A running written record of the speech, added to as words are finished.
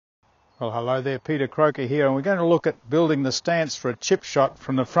Well, hello there, Peter Croker here, and we're going to look at building the stance for a chip shot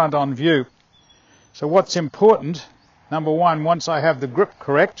from the front on view. So what's important, number one, once I have the grip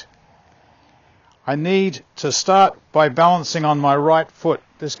correct, I need to start by balancing on my right foot.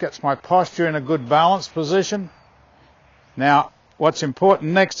 This gets my posture in a good balanced position. Now, what's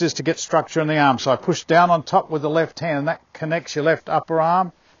important next is to get structure in the arm. So I push down on top with the left hand, and that connects your left upper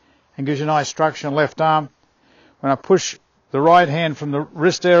arm and gives you nice structure in the left arm. When I push the right hand from the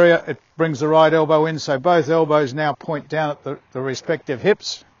wrist area, it brings the right elbow in, so both elbows now point down at the respective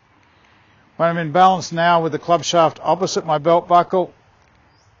hips. When I'm in balance now with the club shaft opposite my belt buckle,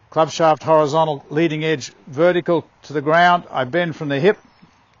 club shaft horizontal, leading edge vertical to the ground, I bend from the hip,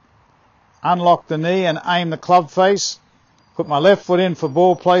 unlock the knee and aim the club face, put my left foot in for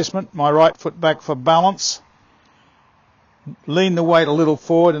ball placement, my right foot back for balance, lean the weight a little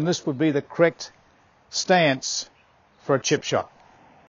forward, and this would be the correct stance for a chip shot.